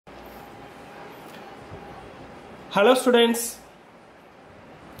Hello students,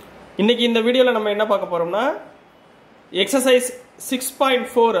 இன்னைக்கு இந்த வீடியோல நம்ம என்ன பார்க்க போறோம்னா exercise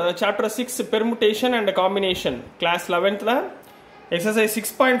 6.4 chapter 6 permutation and combination class 11th ல exercise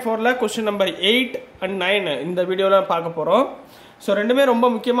 6.4 ல question number 8 and 9 இந்த வீடியோல பார்க்க போறோம். சோ ரெண்டுமே ரொம்ப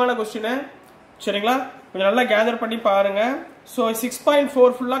முக்கியமான क्वेश्चन சரிங்களா? கொஞ்சம் நல்லா கேதர் பண்ணி பாருங்க. சோ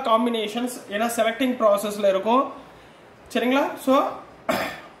 6.4 ஃபுல்லா காம்பினேஷன்ஸ் ஏனா செலக்டிங் processல இருக்கும். சரிங்களா? சோ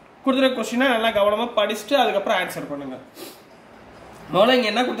கொடுத்துற क्वेश्चन நல்லா கவனமா படிச்சிட்டு அதுக்கு அப்புறம் ஆன்சர் பண்ணுங்க. முதல்ல இங்க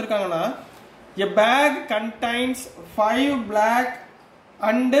என்ன கொடுத்திருக்காங்கன்னா a bag contains 5 black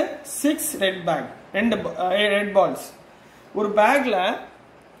and 6 red balls. ஒரு பேக்ல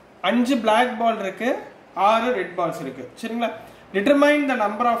 5 black ball இருக்கு 6 red balls இருக்கு. சரிங்களா? Determine the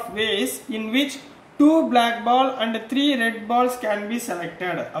number of ways in which 2 black ball and 3 red balls can be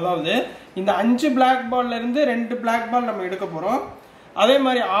selected. அதாவது இந்த 5 black ballல இருந்து 2 black ball நம்ம எடுக்க போறோம். அதே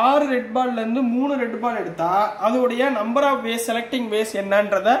மாதிரி 6 ரெட் பால்ல இருந்து 3 ரெட் பால் எடுத்தா அதோட number of ways selecting ways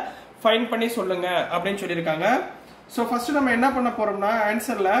என்னன்றதை ஃபைண்ட் பண்ணி சொல்லுங்க அப்படின்னு சொல்லியிருக்காங்க. ஸோ ஃபர்ஸ்ட் நம்ம என்ன பண்ண போறோம்னா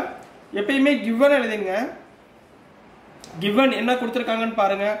ஆன்சர்ல எப்பயுமே கிவன் எழுதுங்க. கிவன் என்ன கொடுத்துருக்காங்கன்னு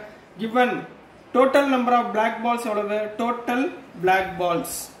பாருங்க. Given total number of black balls எவ்வளவு? டோட்டல் பிளாக்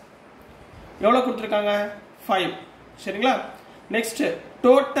பால்ஸ் எவ்வளவு கொடுத்துருக்காங்க? 5. சரிங்களா? நெக்ஸ்ட்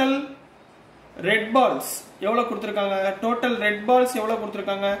டோட்டல் ரெட் பால்ஸ் எவ்வளவு கொடுத்திருக்காங்க? டோட்டல் ரெட் பால்ஸ் எவ்வளவு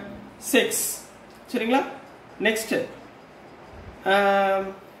கொடுத்திருக்காங்க? 6. சரிங்களா? நெக்ஸ்ட்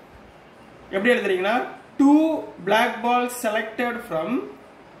எப்படி எழுதுறீங்கன்னா 2 black balls selected from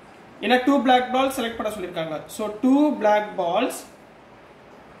என்ன 2 black balls select பண்ண சொல்லிருக்காங்க. so 2 black balls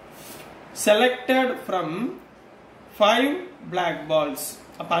selected from 5 black balls.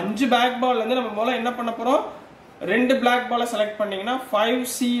 அப்ப 5 black ball வந்து நம்ம முதல்ல என்ன பண்ண போறோம்? 2 black ball செலக்ட் பண்ணீங்கன்னா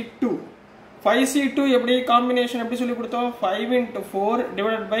 5C2 5C2 எப்படி காம்பினேஷன் எப்படி சொல்லி கொடுத்தோம்? 5 into 4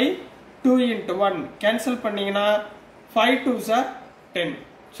 divided by 2 into 1 cancel பண்ணீங்கன்னா 5 2s are 10.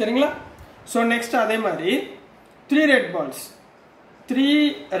 சரிங்களா? so next அதே மாதிரி 3 red balls 3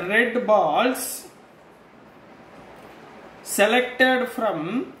 red balls selected from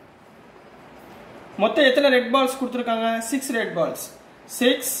மொத்தம் எத்தனை red balls கொடுத்திருக்காங்க? 6 red balls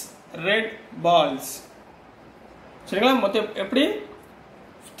 6 red balls. சரிங்களா? மொத்தம் எப்படி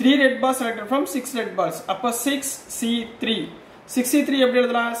 3 red balls selected from 6 red balls. அப்ப 6C3 6C3 எப்படி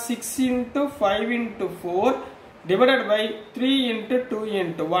எழுதலாம்? 6 into 5 into 4 divided by 3 into 2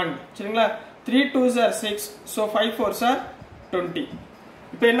 into 1. சரிங்களா? 3 2s are 6 so 5 4s are 20.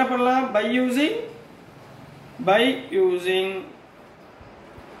 இப்போ என்ன பண்ணலாம்? by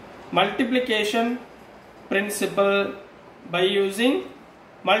using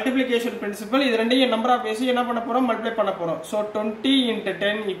multiplication principle இது ரெண்டையும் நம்பர் ஆஃப் வேஸ் என்ன பண்ண போறோம்? மல்டிப்ளை பண்ண போறோம். so 20 into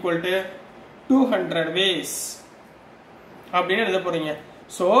 10 equal to 200 ways அப்படின்னு எழுத போறீங்க.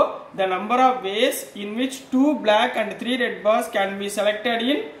 so the number of ways in which 2 black and 3 red balls can be selected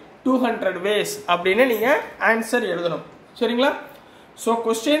in 200 ways அப்படின்னு நீங்க ஆன்சர் எழுதணும். சரிங்களா? so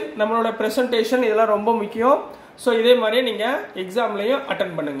question நம்மளோட பிரசன்டேஷன் இதெல்லாம் ரொம்ப முக்கியம். so இதே மாதிரி நீங்க எக்ஸாம்லயும்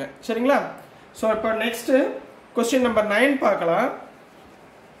அட்டெண்ட் பண்ணுங்க. சரிங்களா? so இப்போ நெக்ஸ்ட் question number 9 பார்க்கலாம்.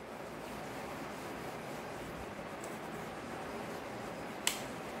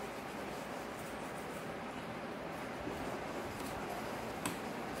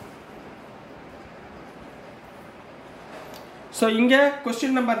 So இங்க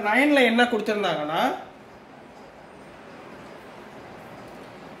question number 9ல என்ன கொடுத்திருந்தாங்கன்னா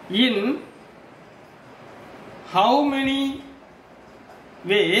in how many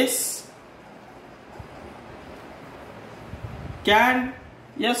ways can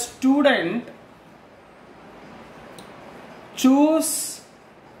a student choose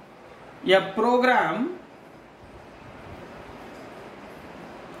a program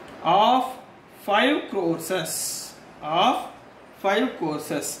of 5 courses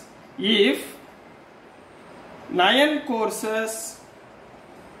if 9 courses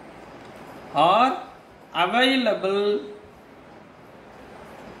are available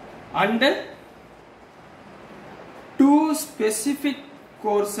and 2 specific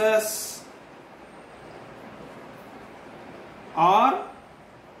courses are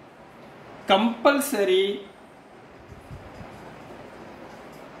compulsory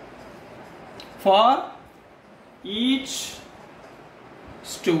for each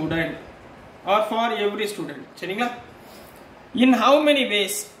student or for every student. சரிங்களா? in how many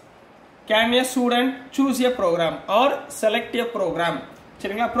ways can a student choose a program or select a program?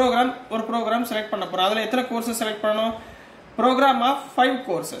 சரிங்களா? ஒரு program select பண்ண போறோம். அதுல எத்தனை courses select பண்ணனும்? program of 5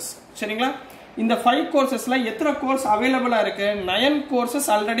 courses. சரிங்களா? இந்த 5 courses-ல எத்தனை course available இருக்கு? 9 courses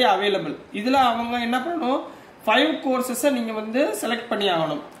already available. இதுல அவங்க என்ன பண்ணனும்? 5 courses நீங்க வந்து செலக்ட் பண்ணி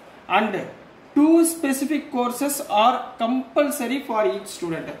ஆகணும். and 2 specific courses are compulsory for each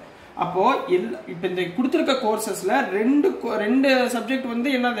student. அப்போ இப்போ இந்த கொடுத்திருக்க கோர்சஸ்ல ரெண்டு சப்ஜெக்ட் வந்து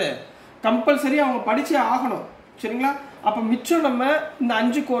என்னது கம்பல்சரி அவங்க படிச்சே ஆகணும் சரிங்களா. அப்ப மிச்சம் நம்ம இந்த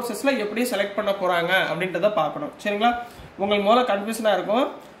 5 கோர்சஸ்ல எப்படி செலக்ட் பண்ண போறாங்க அப்படின்றத பார்க்கணும் சரிங்களா. உங்களுக்கு முதல்ல கன்ஃபியூஷனா இருக்கும்.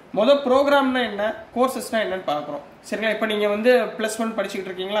 முதல் ப்ரோக்ராம்னா என்ன, கோர்சஸ்னா என்னன்னு பார்க்குறோம் சரிங்களா. இப்போ நீங்கள் வந்து +1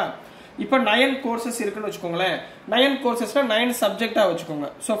 படிச்சுக்கிட்டு இருக்கீங்களா, இப்போ 9 கோர்சஸ் இருக்குன்னு வச்சுக்கோங்களேன். 9 கோர்சஸ்னா 9 சப்ஜெக்டாக வச்சுக்கோங்க.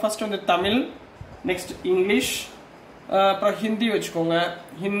 ஸோ ஃபர்ஸ்ட் வந்து தமிழ், நெக்ஸ்ட் இங்கிலீஷ், அப்புறம் ஹிந்தி வச்சுக்கோங்க.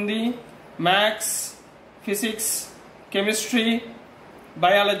 Hindi, maths, physics, chemistry,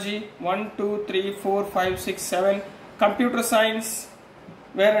 biology 1 2 3 4 5 6 7, computer science,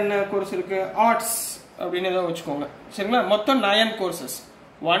 வேற என்ன கோர்ஸ் இருக்கு, ஆர்ட்ஸ் அப்படின்னு ஏதோ வச்சுக்கோங்க சரிங்களா. மொத்தம் 9 கோர்சஸ்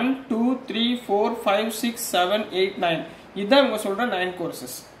 1 2 3 4 5 6 7 8 9. இதுதான் இவங்க சொல்ற 9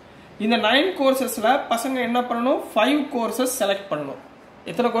 கோர்சஸ். இந்த 9 கோர்சஸ்ல பசங்க என்ன பண்ணணும், 5 கோர்சஸ் செலக்ட் பண்ணணும்.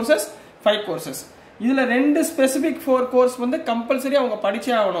 எத்தனை கோர்சஸ், 5 கோர்சஸ். இதுல 2 ஸ்பெசிபிக் 4 கோர்ஸ் வந்து கம்பல்சரி அவங்க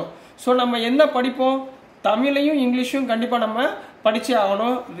படிச்சே ஆகணும். ஸோ நம்ம என்ன படிப்போம், தமிழையும் இங்கிலீஷும் கண்டிப்பா நம்ம படிச்சே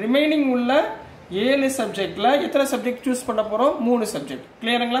ஆகணும். ரிமைனிங் உள்ள 7 சப்ஜெக்ட்ல எத்தனை சப்ஜெக்ட் சூஸ் பண்ண போறோம், 3 சப்ஜெக்ட்.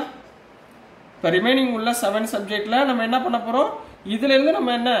 கிளியருங்களா. இப்போ ரிமைனிங் உள்ள 7 சப்ஜெக்ட்ல நம்ம என்ன பண்ண போறோம், இதுல இருந்து நம்ம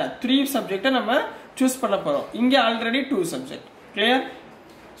என்ன 3 சப்ஜெக்ட்டை நம்ம சூஸ் பண்ண போறோம். இங்க ஆல்ரெடி 2 சப்ஜெக்ட். கிளியர்.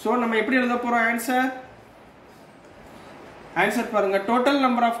 சோ நம்ம எப்படி எழுத போறோம் ஆன்சர் பாருங்க. டோட்டல்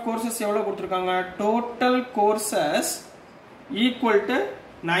நம்பர் ஆஃப் கோர்சஸ் எவ்வளவு கொடுத்திருக்காங்க, டோட்டல் கோர்சஸ் ஈக்குவல் டு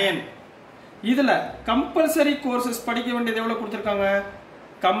 9. இதுல கம்பல்சரி கோர்சஸ் படிக்க வேண்டியது எவ்வளவு கொடுத்திருக்காங்க,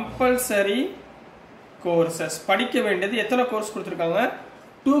 கம்பல்சரி கோர்சஸ் படிக்க வேண்டியது எத்தனை கோர்ஸ் கொடுத்திருக்காங்க,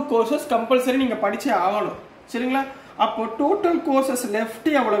 2 கோர்சஸ் கம்பல்சரி நீங்க படிச்சே ஆகணும் சரிங்களா. அப்போ டோட்டல் கோர்சஸ் லெஃப்ட்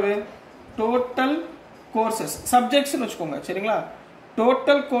எவ்வளவு, டோட்டல் கோர்சஸ் சப்ஜெக்ட்ஸ் வச்சுக்கோங்க சரிங்களா.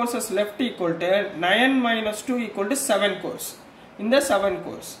 Total courses left equal to 9 - 2 equal to 7 course. இந்த 7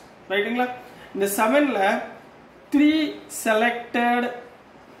 கோர்ஸ் ரைட்டுங்களா. இந்த 7ல 3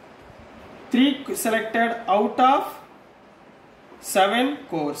 செலக்டட் அவுட் ஆஃப் 7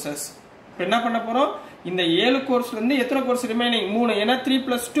 கோர்சஸ். இப்போ என்ன பண்ண போறோம், இந்த 7 கோர்ஸ்ல இருந்து எத்தனை கோர்ஸ் ரிமைனிங், 3. ஏன்னா 3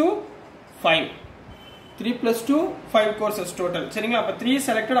 + 2 5, 3 + 2 5 கோர்சஸ் டோட்டல் சரிங்களா. அப்ப 3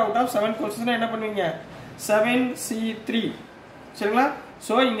 செலக்டட் அவுட் ஆஃப் 7 கோர்சஸ்னா என்ன பண்ணுவீங்க, 7C3 சரிங்களா.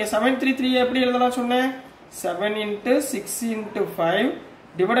 சோ இங்க 733 எப்படி எழுதலாம் சொன்னேன், 7 × 6 × 5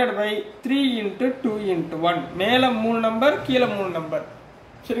 டிவைடட் பை 3 × 2 × 1. மேல 3 நம்பர், கீழ 3 நம்பர்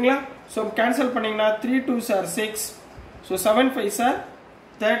சரிங்களா. சோ கேன்சல் பண்ணீங்கன்னா 3 2s are 6. So 7 5s are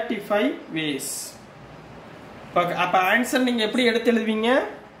 35 ways. அப்ப ஆன்சர் நீங்க எப்படி எடுத்து எழுதுவீங்க,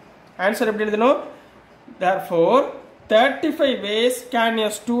 ஆன்சர் எப்படி எழுதணும், therefore 35 ways can a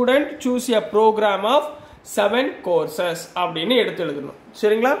student choose a program of 7 courses அப்படின்னு எடுத்து எழுதணும்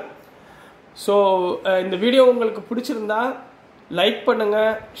சரிங்களா. ஸோ இந்த வீடியோ உங்களுக்கு பிடிச்சிருந்தா லைக் பண்ணுங்க,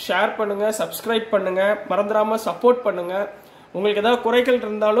 ஷேர் பண்ணுங்க, சப்ஸ்கிரைப் பண்ணுங்க, மறந்துடாம சப்போர்ட் பண்ணுங்க. உங்களுக்கு ஏதாவது குறைகள்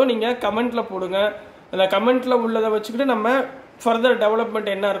இருந்தாலும் நீங்க கமெண்ட்ல போடுங்க. அந்த கமெண்ட்ல உள்ளதை வச்சுக்கிட்டு நம்ம ஃபர்தர் டெவலப்மெண்ட்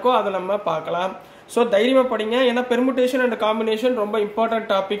என்ன இருக்கோ அதை நம்ம பார்க்கலாம். ஸோ தைரியமாக படிங்க. ஏன்னா பெர்முடேஷன் அண்ட் காம்பினேஷன் ரொம்ப இம்பார்ட்டன்ட்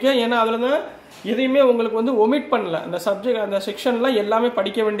டாபிக். ஏன்னா அதில் தான் எதையுமே உங்களுக்கு வந்து ஒமிட் பண்ணல. அந்த சப்ஜெக்ட் அந்த செக்ஷனில் எல்லாமே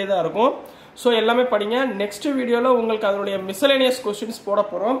படிக்க வேண்டியதாக இருக்கும். ஸோ எல்லாமே படிங்க. நெக்ஸ்ட் வீடியோவில் உங்களுக்கு அதனுடைய மிஸ்சலேனியஸ் கொஸ்டின்ஸ் போட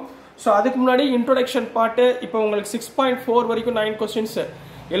போகிறோம். ஸோ அதுக்கு முன்னாடி இன்ட்ரோடக்ஷன் பார்ட்டு இப்போ உங்களுக்கு 6.4 வரைக்கும் 9 கொஸ்டின்ஸ்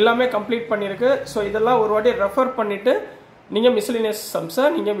எல்லாமே கம்ப்ளீட் பண்ணியிருக்கு. ஸோ இதெல்லாம் ஒரு வாட்டி ரெஃபர் பண்ணிவிட்டு நீங்கள் மிஸ்சலேனியஸ் சம்ஸை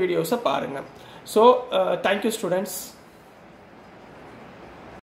நீங்கள் வீடியோஸை பாருங்கள். So thank you students.